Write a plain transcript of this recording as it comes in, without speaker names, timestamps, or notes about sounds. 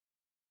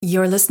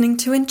You're listening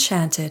to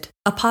Enchanted,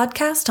 a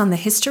podcast on the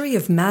history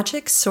of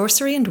magic,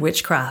 sorcery, and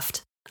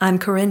witchcraft. I'm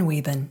Corinne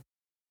Wieben.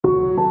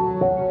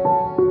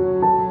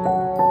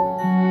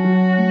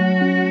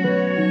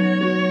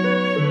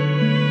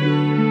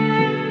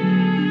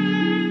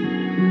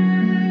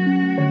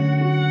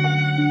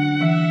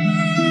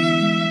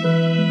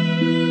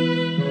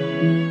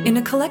 In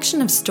a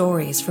collection of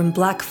stories from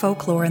Black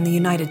folklore in the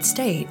United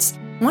States,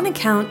 one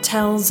account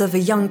tells of a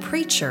young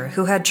preacher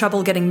who had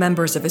trouble getting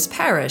members of his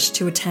parish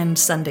to attend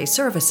Sunday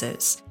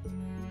services.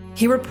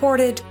 He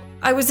reported,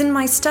 "I was in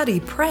my study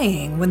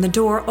praying when the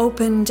door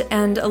opened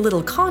and a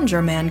little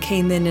conjure man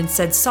came in and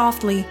said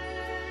softly,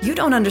 'You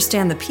don't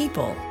understand the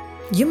people.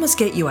 You must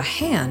get you a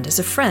hand as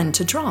a friend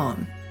to draw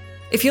 'em.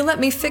 If you let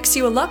me fix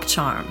you a luck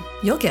charm,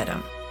 you'll get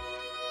 'em.'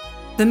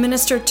 The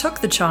minister took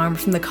the charm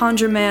from the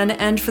conjure man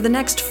and for the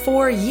next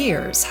 4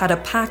 years had a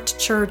packed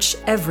church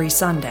every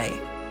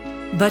Sunday.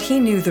 But he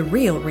knew the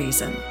real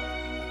reason.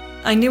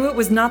 'I knew it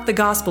was not the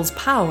gospel's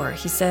power,'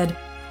 he said,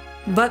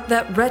 'but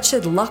that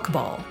wretched luck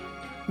ball.'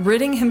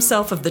 Ridding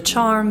himself of the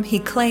charm, he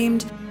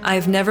claimed,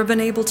 'I've never been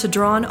able to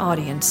draw an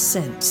audience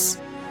since.'"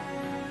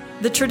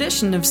 The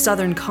tradition of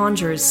Southern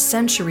conjure is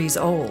centuries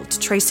old,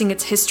 tracing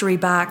its history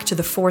back to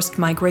the forced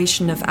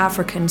migration of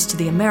Africans to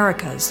the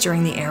Americas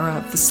during the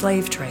era of the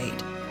slave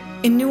trade.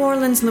 In New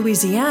Orleans,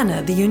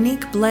 Louisiana, the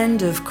unique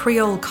blend of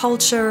Creole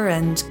culture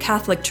and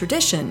Catholic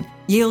tradition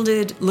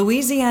yielded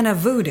Louisiana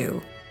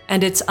Voodoo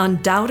and its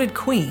undoubted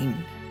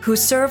queen, who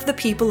served the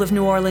people of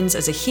New Orleans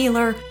as a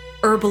healer,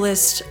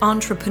 herbalist,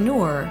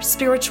 entrepreneur,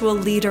 spiritual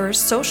leader,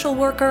 social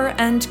worker,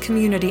 and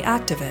community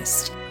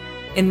activist.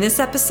 In this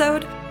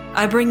episode,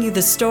 I bring you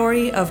the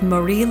story of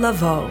Marie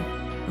Laveau,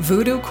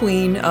 Voodoo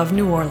Queen of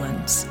New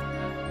Orleans.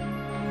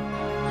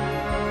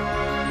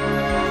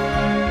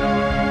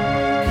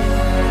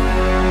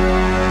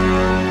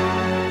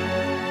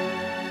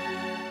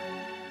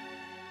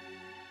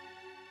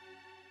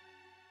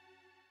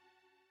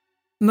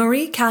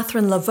 Marie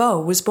Catherine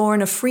Laveau was born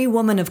a free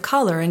woman of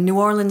color in New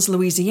Orleans,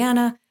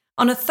 Louisiana,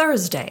 on a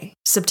Thursday,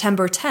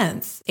 September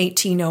 10th,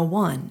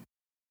 1801.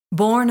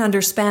 Born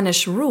under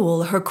Spanish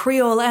rule, her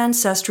Creole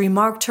ancestry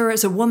marked her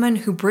as a woman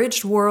who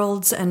bridged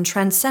worlds and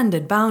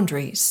transcended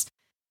boundaries.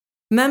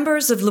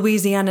 Members of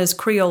Louisiana's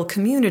Creole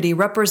community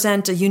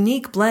represent a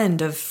unique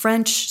blend of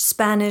French,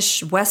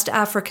 Spanish, West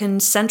African,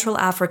 Central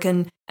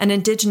African, and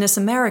Indigenous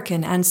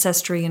American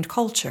ancestry and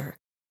culture.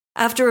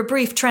 After a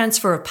brief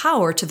transfer of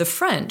power to the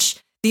French,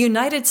 the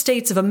United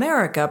States of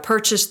America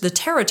purchased the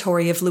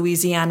territory of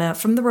Louisiana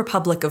from the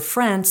Republic of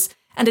France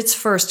and its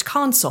first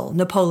consul,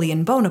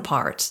 Napoleon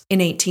Bonaparte,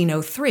 in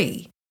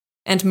 1803.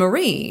 And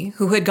Marie,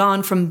 who had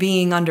gone from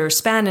being under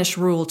Spanish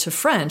rule to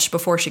French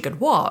before she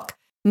could walk,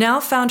 now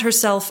found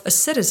herself a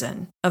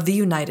citizen of the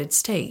United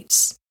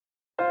States.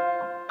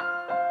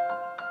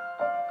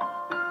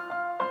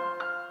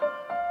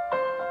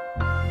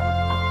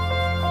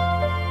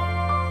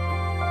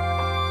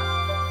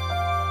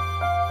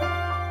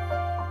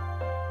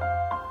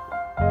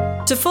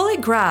 To fully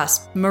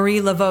grasp Marie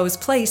Laveau's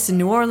place in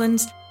New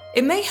Orleans,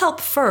 it may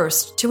help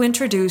first to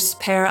introduce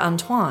Père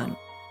Antoine.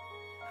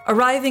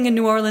 Arriving in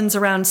New Orleans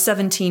around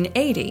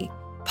 1780,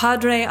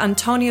 Padre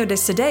Antonio de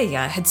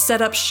Sedella had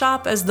set up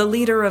shop as the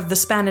leader of the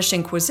Spanish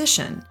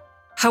Inquisition.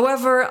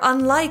 However,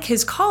 unlike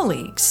his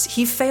colleagues,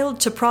 he failed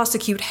to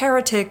prosecute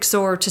heretics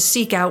or to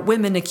seek out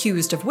women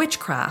accused of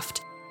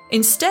witchcraft.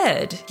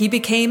 Instead, he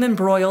became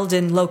embroiled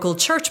in local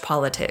church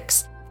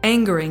politics,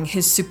 angering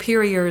his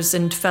superiors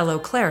and fellow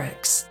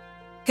clerics.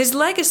 His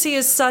legacy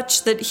is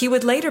such that he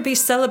would later be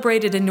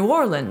celebrated in New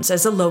Orleans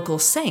as a local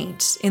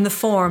saint in the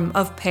form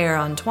of Père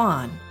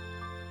Antoine.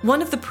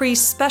 One of the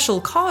priest's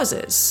special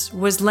causes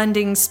was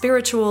lending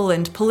spiritual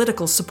and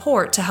political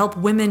support to help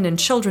women and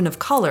children of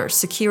color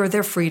secure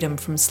their freedom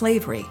from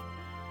slavery.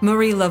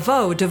 Marie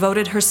Laveau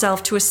devoted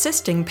herself to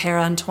assisting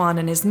Père Antoine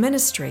in his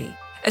ministry,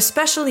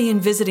 especially in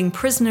visiting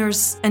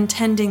prisoners and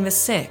tending the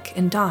sick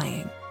and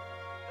dying.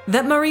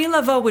 That Marie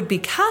Laveau would be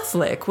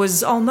Catholic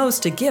was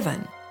almost a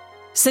given.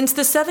 Since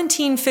the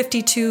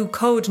 1752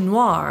 Code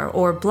Noir,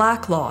 or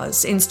Black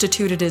Laws,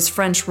 instituted as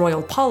French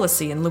royal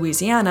policy in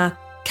Louisiana,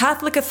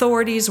 Catholic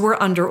authorities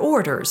were under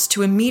orders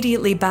to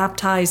immediately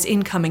baptize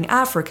incoming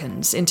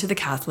Africans into the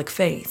Catholic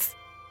faith.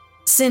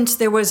 Since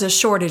there was a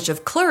shortage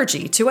of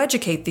clergy to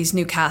educate these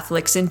new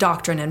Catholics in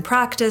doctrine and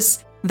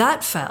practice,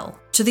 that fell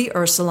to the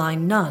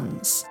Ursuline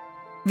nuns.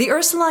 The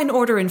Ursuline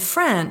order in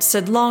France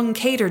had long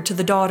catered to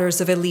the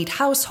daughters of elite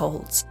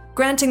households,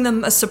 granting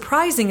them a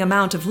surprising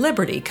amount of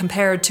liberty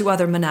compared to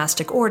other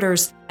monastic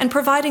orders and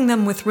providing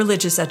them with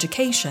religious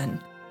education.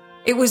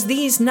 It was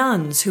these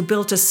nuns who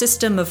built a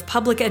system of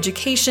public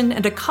education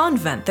and a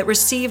convent that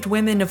received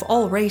women of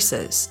all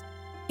races.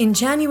 In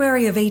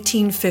January of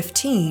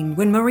 1815,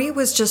 when Marie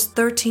was just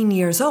 13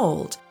 years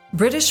old,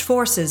 British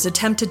forces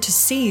attempted to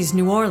seize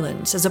New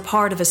Orleans as a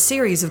part of a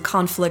series of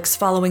conflicts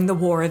following the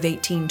War of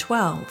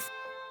 1812.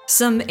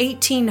 Some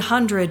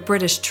 1,800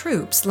 British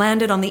troops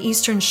landed on the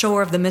eastern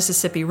shore of the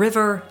Mississippi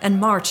River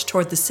and marched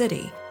toward the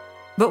city.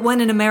 But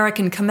when an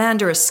American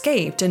commander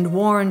escaped and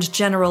warned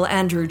General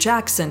Andrew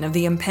Jackson of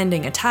the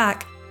impending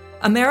attack,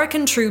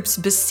 American troops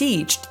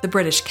besieged the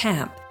British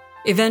camp,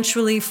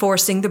 eventually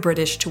forcing the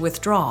British to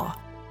withdraw.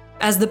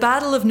 As the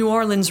Battle of New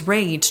Orleans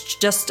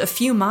raged just a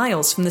few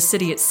miles from the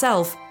city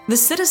itself, the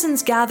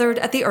citizens gathered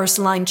at the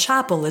Ursuline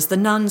Chapel as the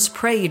nuns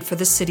prayed for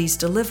the city's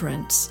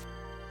deliverance.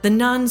 The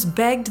nuns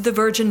begged the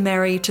Virgin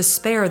Mary to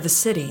spare the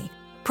city,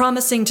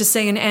 promising to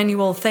say an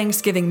annual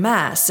Thanksgiving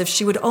Mass if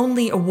she would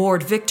only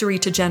award victory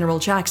to General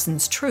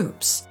Jackson's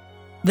troops.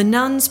 The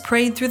nuns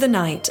prayed through the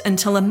night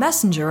until a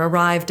messenger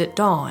arrived at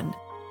dawn,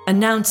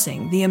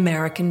 announcing the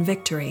American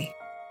victory.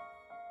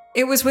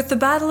 It was with the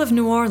Battle of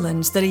New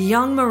Orleans that a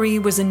young Marie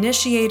was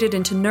initiated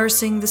into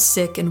nursing the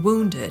sick and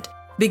wounded,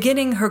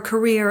 beginning her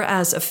career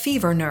as a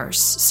fever nurse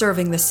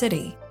serving the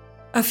city.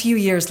 A few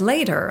years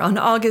later, on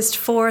August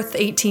 4,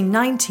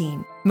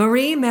 1819,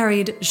 Marie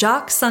married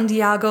Jacques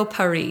Santiago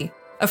Paris,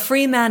 a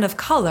free man of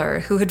color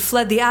who had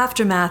fled the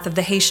aftermath of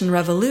the Haitian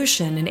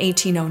Revolution in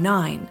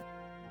 1809.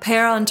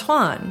 Père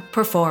Antoine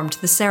performed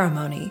the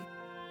ceremony.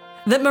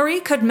 That Marie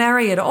could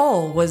marry at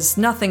all was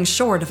nothing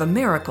short of a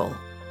miracle.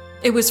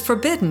 It was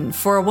forbidden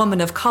for a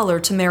woman of color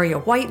to marry a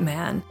white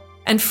man,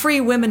 and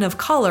free women of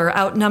color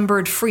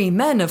outnumbered free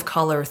men of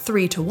color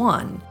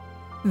 3-1.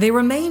 They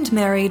remained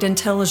married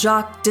until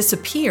Jacques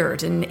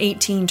disappeared in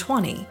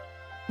 1820.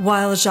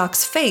 While Jacques'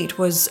 fate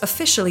was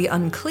officially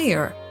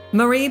unclear,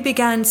 Marie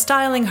began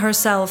styling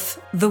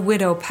herself the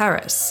Widow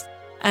Paris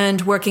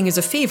and working as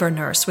a fever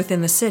nurse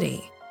within the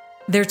city.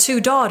 Their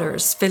two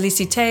daughters,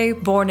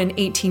 Félicité, born in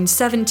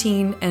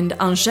 1817, and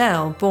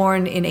Angèle,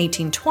 born in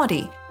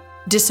 1820,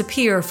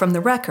 disappear from the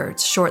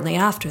records shortly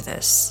after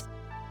this.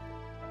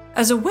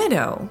 As a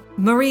widow,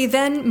 Marie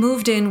then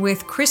moved in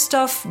with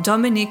Christophe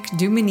Dominique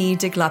Duminy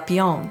de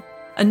Glapion,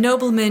 a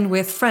nobleman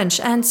with French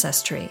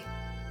ancestry.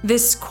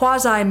 This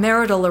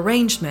quasi-marital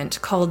arrangement,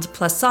 called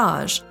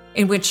plaçage,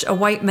 in which a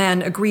white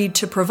man agreed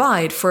to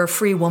provide for a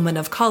free woman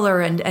of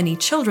color and any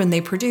children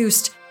they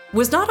produced,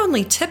 was not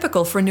only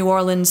typical for New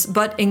Orleans,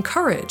 but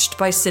encouraged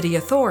by city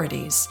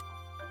authorities.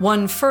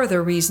 One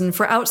further reason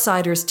for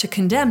outsiders to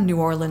condemn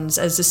New Orleans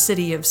as a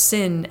city of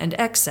sin and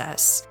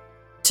excess.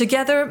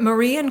 Together,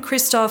 Marie and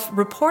Christophe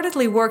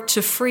reportedly worked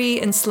to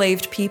free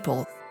enslaved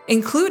people,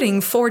 including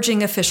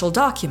forging official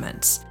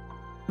documents.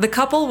 The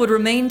couple would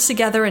remain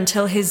together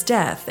until his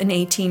death in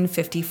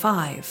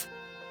 1855.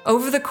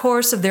 Over the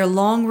course of their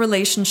long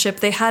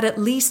relationship, they had at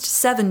least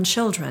 7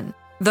 children,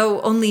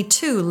 though only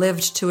 2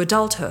 lived to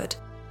adulthood.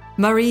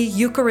 Marie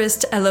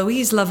Euchariste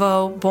Eloise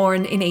Laveau,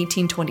 born in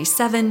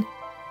 1827,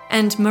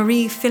 and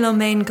Marie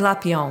Philomène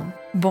Glapion,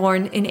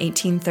 born in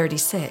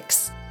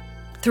 1836.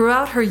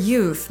 Throughout her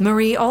youth,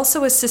 Marie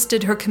also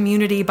assisted her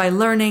community by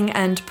learning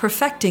and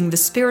perfecting the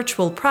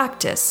spiritual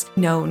practice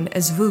known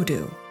as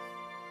voodoo.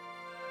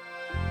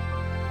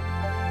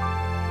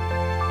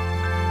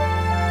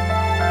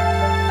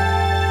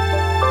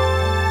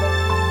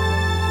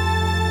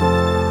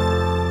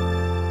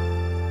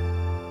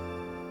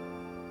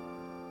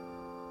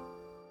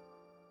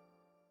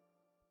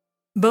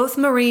 Both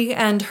Marie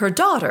and her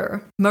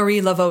daughter,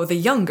 Marie Laveau the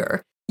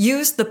Younger,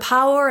 used the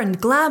power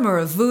and glamour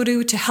of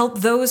voodoo to help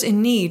those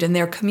in need in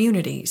their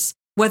communities,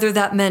 whether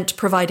that meant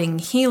providing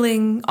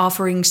healing,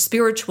 offering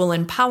spiritual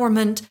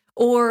empowerment,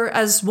 or,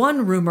 as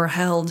one rumor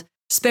held,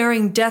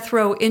 sparing death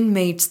row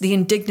inmates the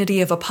indignity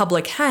of a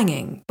public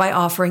hanging by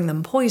offering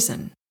them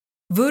poison.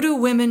 Voodoo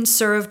women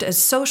served as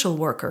social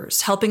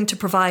workers, helping to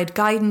provide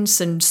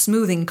guidance and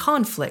smoothing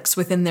conflicts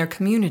within their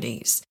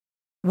communities.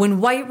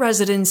 When white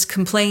residents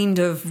complained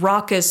of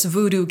raucous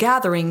voodoo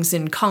gatherings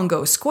in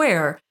Congo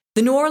Square,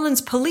 the New Orleans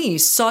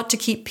police sought to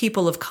keep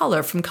people of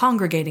color from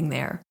congregating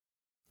there.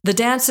 The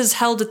dances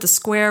held at the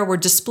square were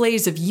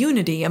displays of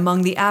unity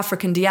among the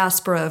African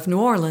diaspora of New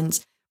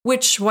Orleans,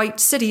 which white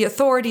city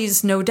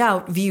authorities no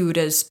doubt viewed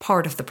as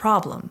part of the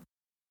problem.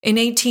 In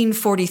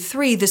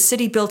 1843, the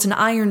city built an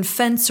iron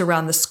fence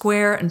around the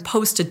square and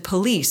posted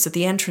police at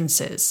the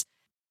entrances.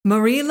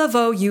 Marie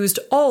Laveau used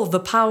all the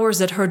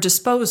powers at her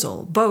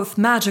disposal, both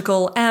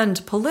magical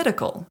and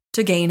political,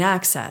 to gain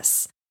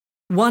access.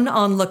 One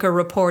onlooker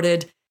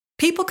reported,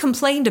 "People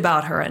complained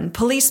about her and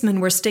policemen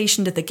were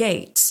stationed at the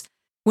gates.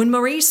 When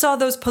Marie saw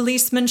those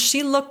policemen,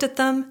 she looked at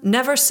them,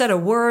 never said a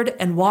word,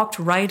 and walked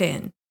right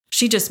in.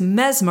 She just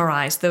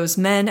mesmerized those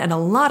men and a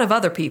lot of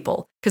other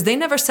people, because they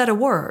never said a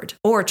word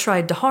or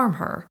tried to harm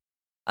her."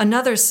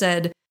 Another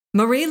said,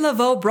 "Marie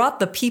Laveau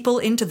brought the people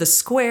into the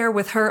square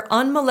with her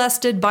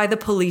unmolested by the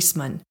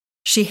policemen.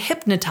 She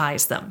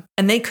hypnotized them,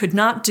 and they could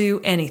not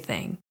do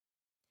anything."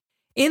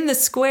 In the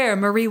square,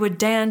 Marie would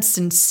dance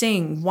and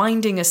sing,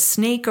 winding a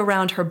snake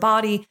around her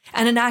body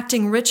and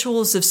enacting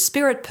rituals of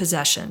spirit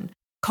possession,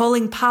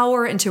 calling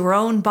power into her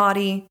own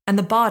body and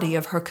the body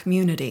of her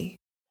community.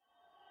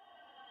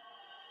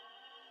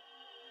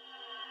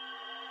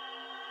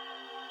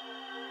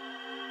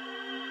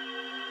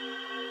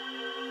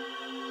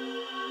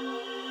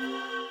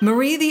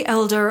 Marie the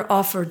Elder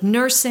offered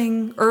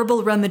nursing,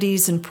 herbal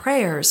remedies, and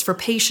prayers for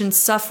patients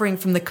suffering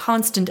from the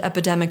constant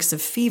epidemics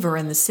of fever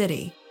in the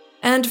city.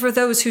 And for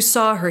those who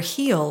saw her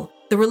heal,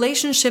 the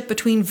relationship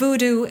between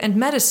voodoo and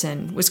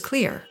medicine was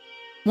clear.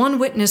 One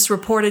witness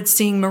reported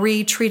seeing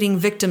Marie treating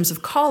victims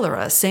of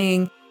cholera,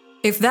 saying,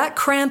 "If that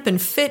cramp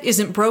and fit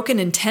isn't broken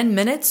in 10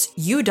 minutes,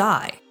 you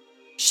die."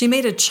 She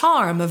made a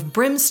charm of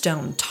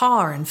brimstone,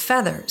 tar, and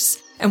feathers,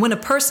 and when a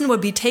person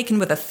would be taken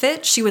with a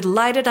fit, she would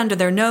light it under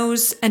their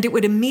nose, and it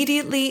would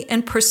immediately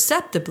and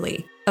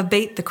perceptibly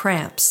abate the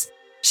cramps.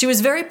 She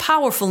was very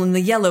powerful in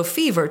the yellow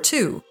fever,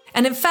 too,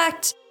 and in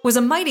fact was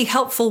a mighty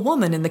helpful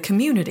woman in the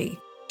community.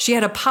 She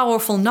had a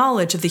powerful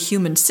knowledge of the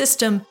human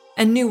system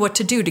and knew what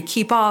to do to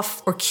keep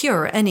off or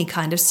cure any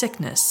kind of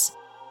sickness.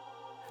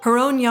 Her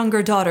own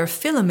younger daughter,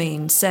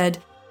 Philomene, said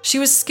she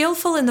was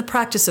skillful in the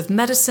practice of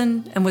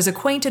medicine and was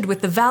acquainted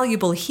with the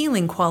valuable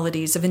healing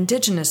qualities of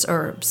indigenous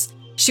herbs.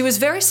 She was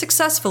very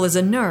successful as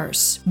a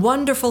nurse,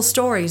 wonderful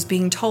stories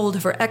being told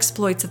of her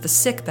exploits at the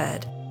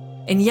sickbed.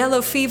 In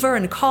yellow fever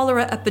and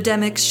cholera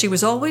epidemics, she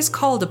was always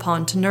called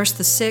upon to nurse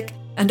the sick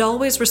and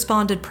always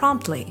responded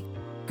promptly.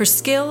 Her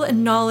skill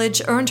and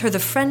knowledge earned her the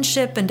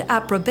friendship and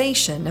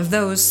approbation of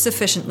those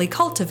sufficiently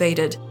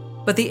cultivated,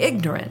 but the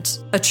ignorant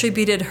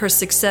attributed her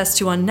success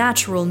to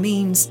unnatural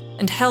means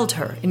and held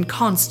her in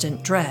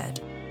constant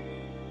dread.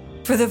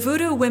 For the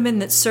voodoo women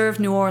that served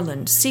New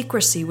Orleans,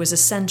 secrecy was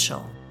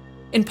essential,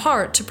 in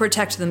part to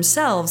protect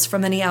themselves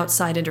from any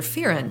outside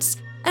interference,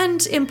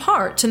 and in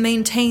part to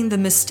maintain the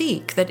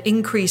mystique that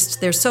increased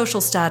their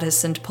social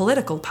status and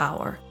political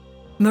power.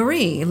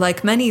 Marie,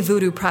 like many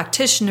voodoo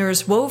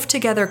practitioners, wove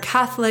together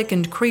Catholic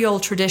and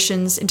Creole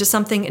traditions into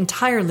something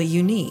entirely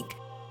unique.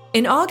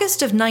 In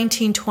August of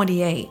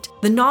 1928,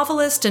 the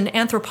novelist and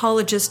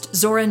anthropologist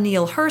Zora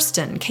Neale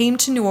Hurston came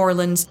to New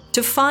Orleans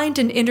to find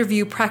and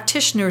interview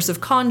practitioners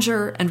of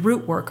conjure and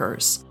root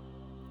workers.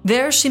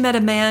 There she met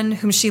a man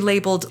whom she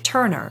labeled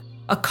Turner,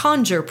 a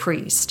conjure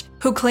priest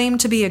who claimed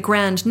to be a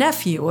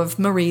grandnephew of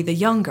Marie the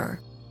Younger.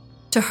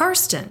 To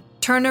Hurston,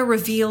 Turner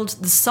revealed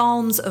the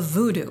Psalms of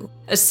Voodoo,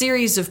 a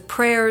series of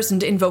prayers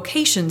and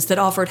invocations that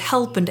offered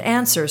help and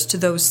answers to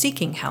those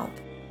seeking help.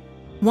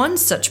 One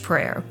such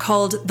prayer,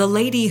 called The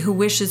Lady Who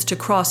Wishes to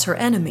Cross Her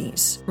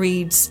Enemies,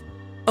 reads,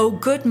 "O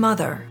good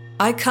mother,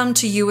 I come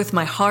to you with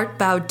my heart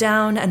bowed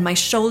down and my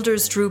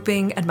shoulders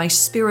drooping and my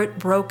spirit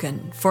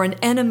broken, for an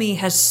enemy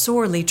has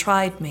sorely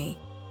tried me.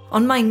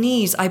 On my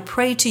knees I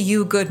pray to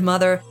you, good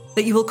mother,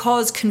 that you will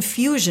cause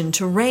confusion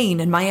to reign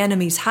in my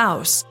enemy's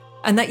house,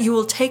 and that you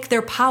will take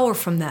their power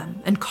from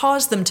them and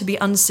cause them to be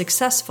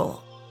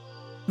unsuccessful."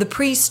 The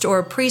priest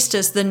or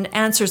priestess then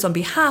answers on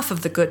behalf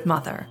of the good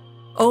mother,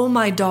 "O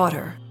my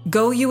daughter,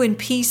 go you in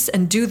peace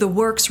and do the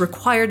works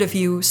required of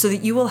you so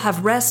that you will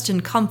have rest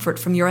and comfort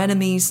from your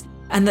enemies,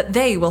 and that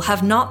they will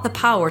have not the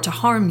power to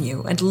harm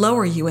you and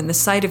lower you in the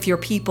sight of your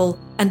people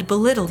and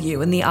belittle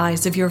you in the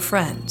eyes of your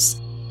friends.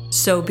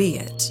 So be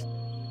it."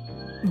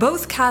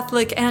 Both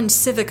Catholic and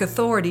civic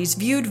authorities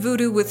viewed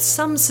voodoo with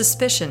some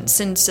suspicion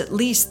since at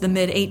least the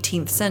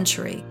mid-18th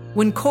century,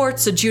 when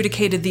courts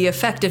adjudicated the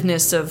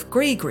effectiveness of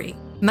gree-gree,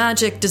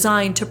 magic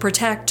designed to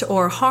protect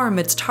or harm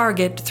its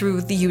target through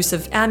the use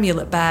of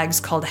amulet bags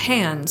called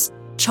hands,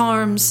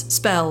 charms,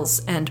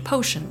 spells, and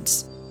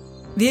potions.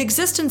 The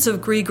existence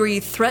of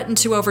gree-gree threatened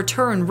to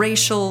overturn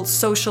racial,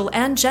 social,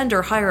 and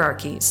gender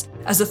hierarchies,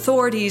 as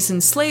authorities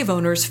and slave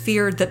owners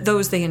feared that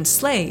those they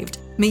enslaved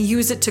may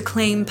use it to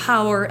claim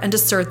power and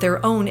assert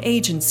their own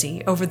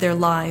agency over their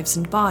lives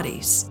and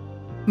bodies.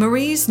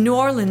 Marie's New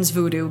Orleans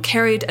voodoo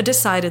carried a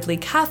decidedly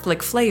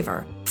Catholic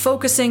flavor,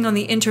 focusing on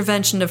the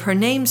intervention of her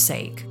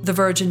namesake, the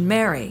Virgin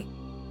Mary.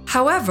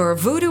 However,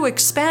 voodoo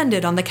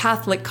expanded on the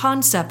Catholic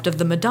concept of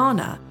the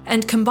Madonna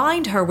and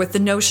combined her with the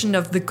notion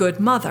of the Good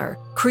Mother,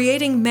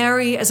 creating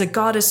Mary as a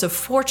goddess of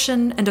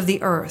fortune and of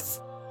the earth,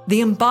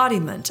 the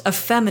embodiment of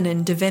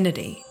feminine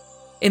divinity.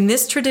 In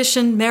this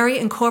tradition, Mary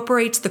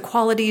incorporates the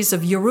qualities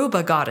of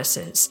Yoruba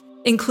goddesses,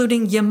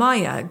 including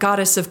Yemaya,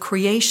 goddess of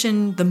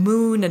creation, the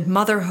moon and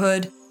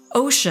motherhood,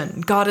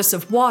 Ocean, goddess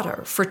of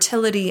water,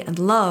 fertility and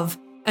love,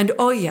 and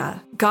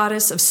Oya,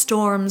 goddess of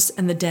storms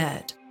and the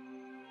dead.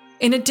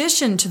 In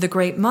addition to the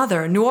Great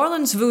Mother, New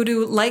Orleans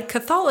voodoo, like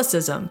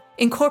Catholicism,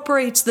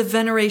 incorporates the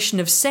veneration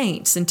of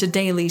saints into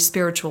daily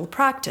spiritual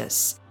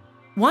practice.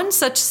 One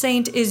such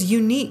saint is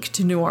unique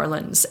to New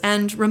Orleans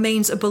and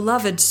remains a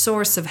beloved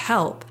source of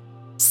help.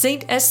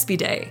 Saint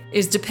Espide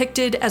is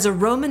depicted as a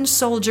Roman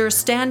soldier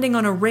standing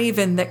on a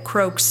raven that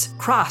croaks,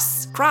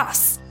 "Cras,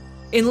 cras."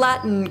 In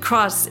Latin,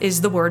 cras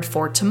is the word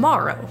for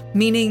tomorrow,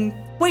 meaning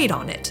wait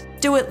on it,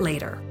 do it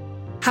later.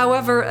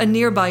 However, a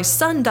nearby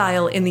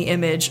sundial in the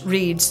image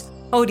reads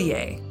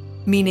Odie,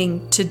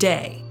 meaning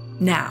today,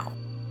 now.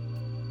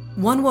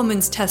 One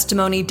woman's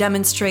testimony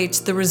demonstrates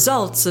the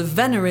results of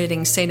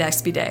venerating Saint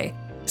Espide,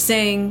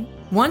 saying,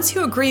 "Once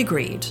you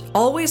agreed,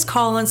 always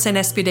call on Saint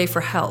Espide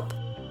for help.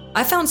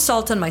 I found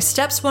salt on my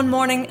steps one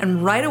morning,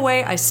 and right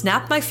away I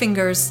snapped my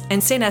fingers,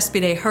 and Saint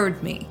Espide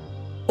heard me.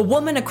 A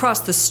woman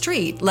across the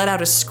street let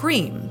out a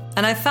scream,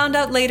 and I found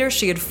out later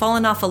she had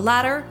fallen off a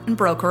ladder and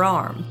broke her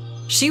arm.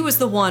 She was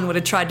the one who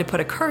had tried to put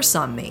a curse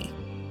on me.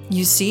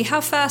 You see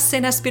how fast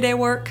Saint Espide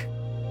work?"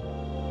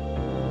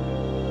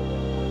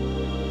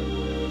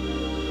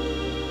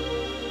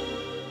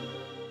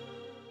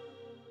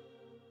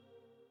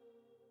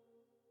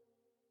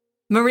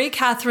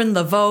 Marie-Catherine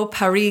Laveau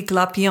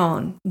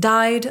Paris-Glapion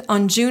died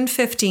on June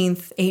 15,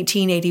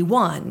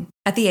 1881,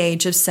 at the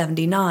age of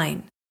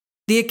 79.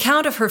 The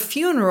account of her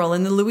funeral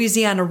in the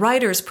Louisiana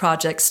Writers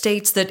Project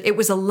states that it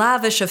was a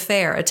lavish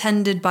affair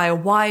attended by a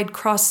wide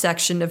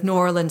cross-section of New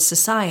Orleans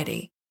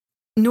society.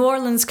 New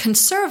Orleans'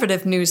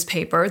 conservative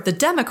newspaper, The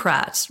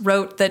Democrat,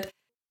 wrote that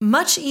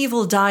much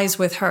evil dies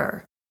with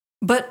her,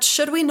 but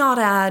should we not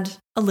add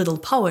a little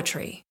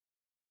poetry?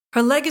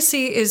 Her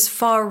legacy is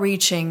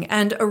far-reaching,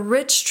 and a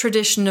rich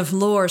tradition of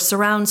lore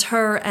surrounds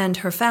her and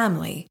her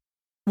family.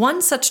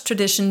 One such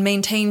tradition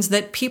maintains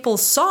that people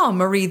saw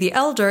Marie the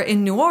Elder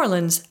in New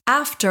Orleans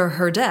after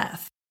her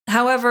death.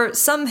 However,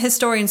 some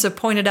historians have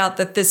pointed out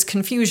that this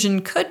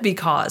confusion could be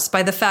caused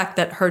by the fact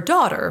that her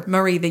daughter,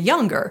 Marie the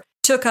Younger,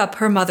 took up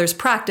her mother's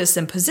practice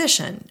and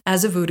position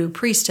as a voodoo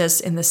priestess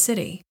in the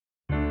city.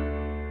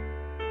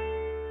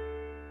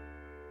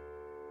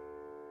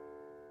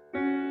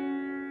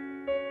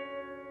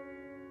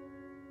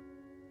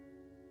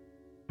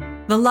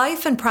 The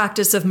life and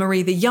practice of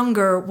Marie the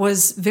Younger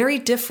was very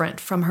different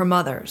from her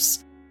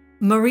mother's.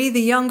 Marie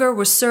the Younger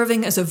was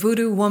serving as a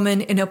voodoo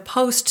woman in a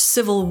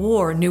post-Civil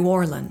War New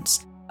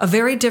Orleans, a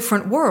very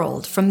different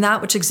world from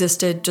that which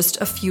existed just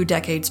a few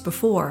decades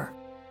before.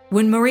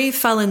 When Marie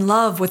fell in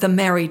love with a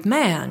married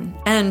man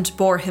and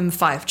bore him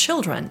 5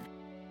 children,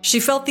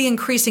 she felt the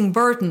increasing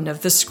burden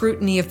of the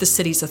scrutiny of the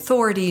city's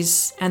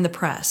authorities and the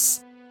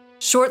press.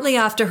 Shortly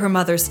after her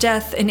mother's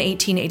death in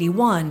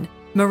 1881,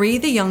 Marie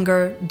the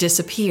Younger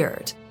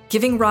disappeared,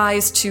 giving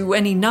rise to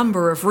any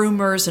number of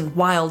rumors and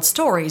wild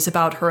stories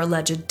about her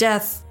alleged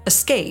death,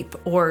 escape,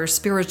 or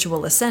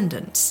spiritual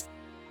ascendance.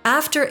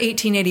 After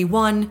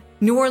 1881,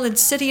 New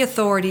Orleans city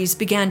authorities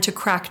began to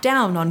crack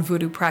down on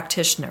voodoo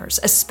practitioners,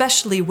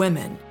 especially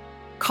women,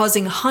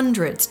 causing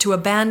hundreds to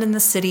abandon the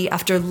city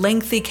after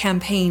lengthy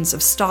campaigns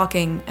of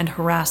stalking and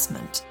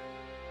harassment.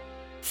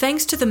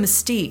 Thanks to the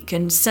mystique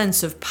and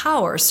sense of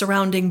power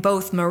surrounding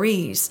both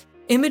Maries,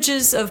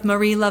 images of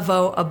Marie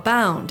Laveau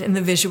abound in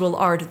the visual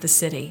art of the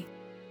city.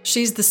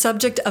 She's the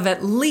subject of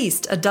at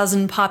least a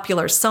dozen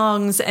popular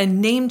songs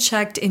and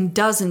name-checked in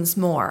dozens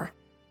more.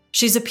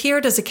 She's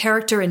appeared as a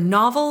character in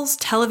novels,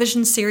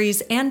 television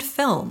series, and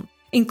film,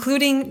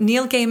 including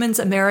Neil Gaiman's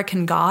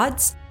American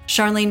Gods,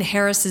 Charlaine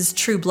Harris's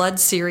True Blood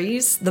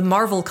series, the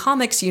Marvel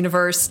Comics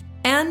universe,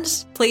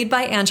 and played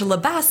by Angela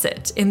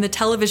Bassett in the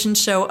television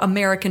show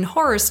American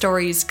Horror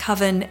Stories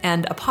Coven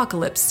and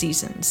Apocalypse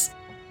seasons.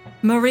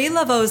 Marie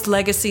Laveau's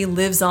legacy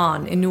lives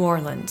on in New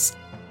Orleans.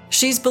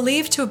 She's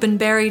believed to have been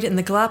buried in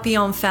the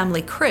Glapion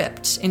family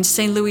crypt in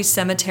St. Louis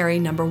Cemetery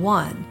No.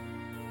 1.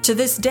 To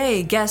this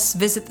day, guests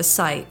visit the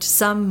site,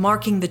 some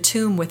marking the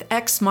tomb with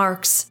X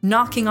marks,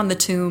 knocking on the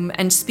tomb,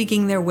 and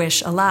speaking their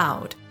wish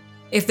aloud.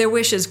 If their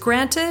wish is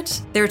granted,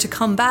 they're to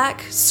come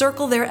back,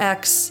 circle their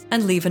X,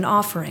 and leave an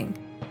offering,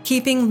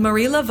 keeping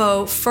Marie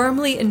Laveau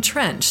firmly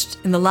entrenched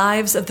in the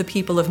lives of the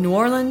people of New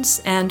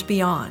Orleans and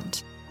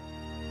beyond.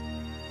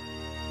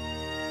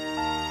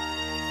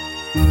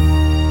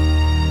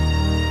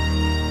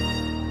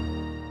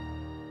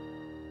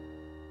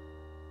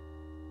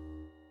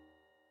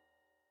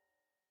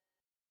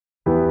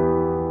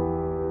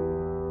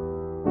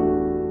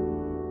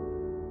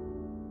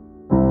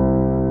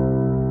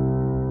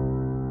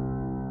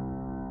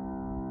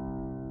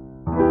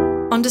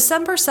 On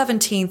December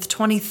 17,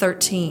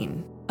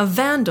 2013, a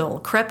vandal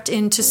crept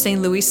into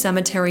St. Louis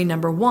Cemetery No.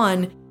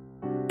 1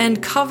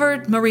 and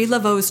covered Marie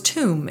Laveau's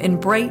tomb in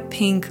bright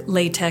pink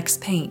latex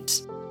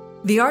paint.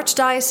 The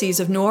Archdiocese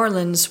of New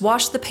Orleans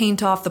washed the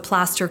paint off the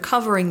plaster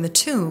covering the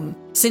tomb,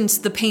 since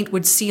the paint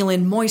would seal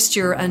in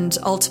moisture and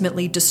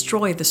ultimately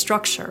destroy the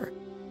structure.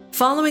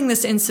 Following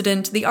this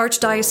incident, the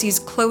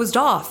Archdiocese closed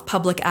off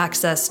public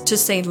access to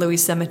St. Louis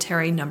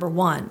Cemetery No.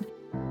 1.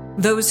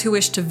 Those who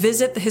wish to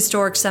visit the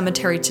historic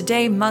cemetery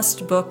today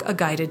must book a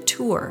guided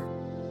tour.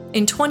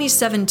 In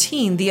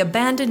 2017, the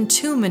Abandoned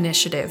Tomb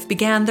Initiative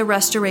began the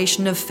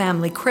restoration of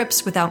family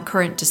crypts without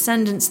current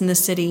descendants in the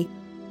city,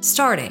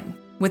 starting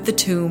with the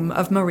tomb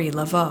of Marie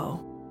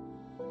Laveau.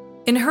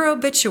 In her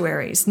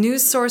obituaries,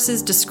 news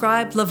sources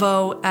described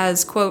Laveau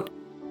as, quote,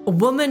 a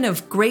woman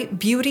of great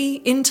beauty,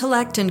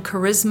 intellect, and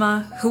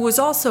charisma who was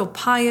also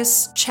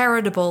pious,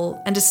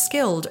 charitable, and a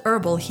skilled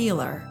herbal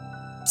healer.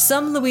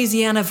 Some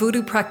Louisiana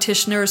voodoo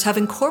practitioners have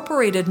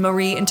incorporated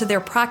Marie into their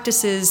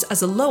practices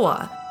as a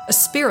loa, a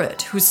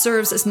spirit who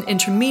serves as an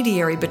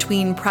intermediary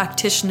between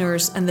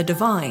practitioners and the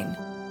divine.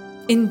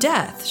 In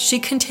death, she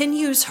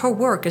continues her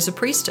work as a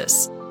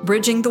priestess,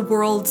 bridging the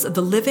worlds of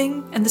the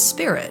living and the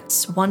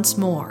spirits once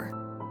more.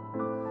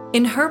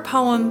 In her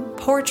poem,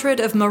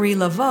 Portrait of Marie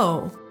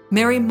Laveau,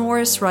 Mary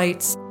Morris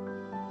writes,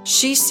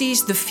 "She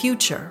sees the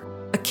future,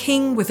 a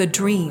king with a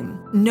dream,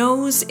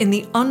 knows in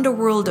the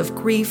underworld of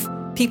grief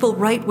people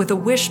write with a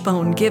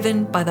wishbone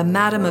given by the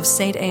Madam of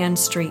St. Anne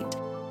Street,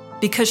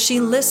 because she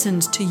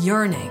listened to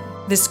yearning,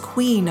 this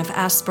queen of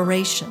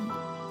aspiration,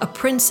 a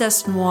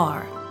princess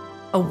noire,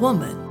 a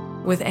woman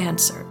with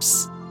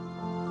answers."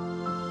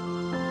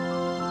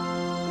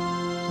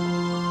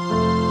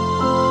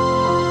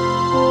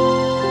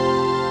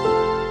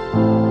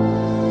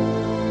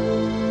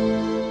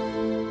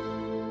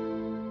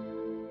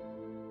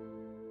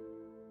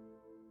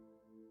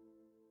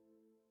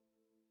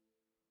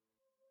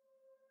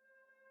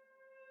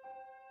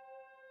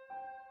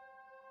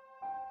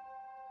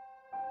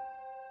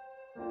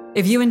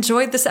 If you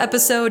enjoyed this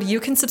episode, you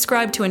can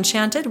subscribe to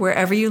Enchanted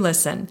wherever you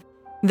listen.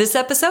 This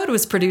episode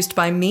was produced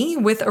by me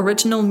with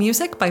original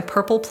music by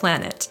Purple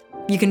Planet.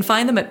 You can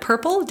find them at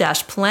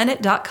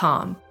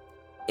purple-planet.com.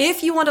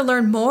 If you want to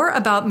learn more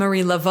about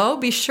Marie Laveau,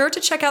 be sure to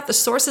check out the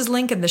sources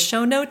link in the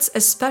show notes,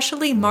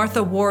 especially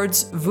Martha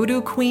Ward's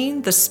Voodoo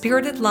Queen, The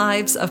Spirited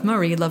Lives of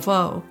Marie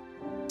Laveau.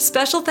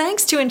 Special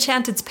thanks to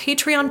Enchanted's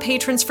Patreon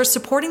patrons for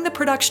supporting the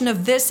production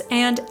of this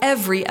and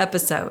every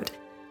episode.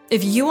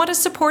 If you want to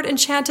support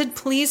Enchanted,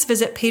 please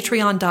visit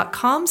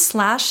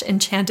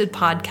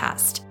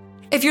patreon.com/enchantedpodcast.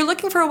 If you're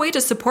looking for a way to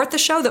support the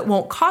show that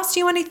won't cost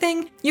you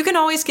anything, you can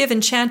always give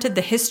Enchanted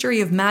the History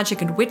of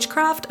Magic and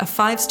Witchcraft a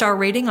 5-star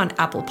rating on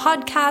Apple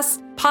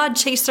Podcasts,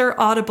 Podchaser,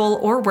 Audible,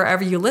 or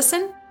wherever you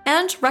listen,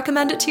 and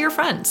recommend it to your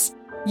friends.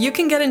 You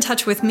can get in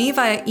touch with me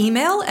via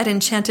email at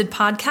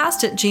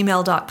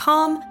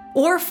enchantedpodcast@gmail.com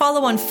or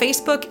follow on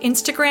Facebook,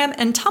 Instagram,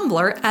 and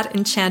Tumblr at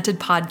Enchanted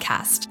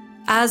Podcast.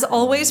 As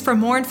always, for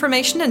more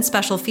information and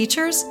special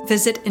features,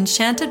 visit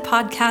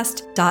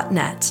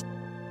enchantedpodcast.net.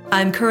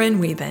 I'm Corinne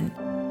Wieben.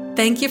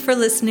 Thank you for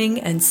listening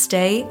and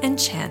stay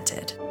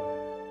enchanted.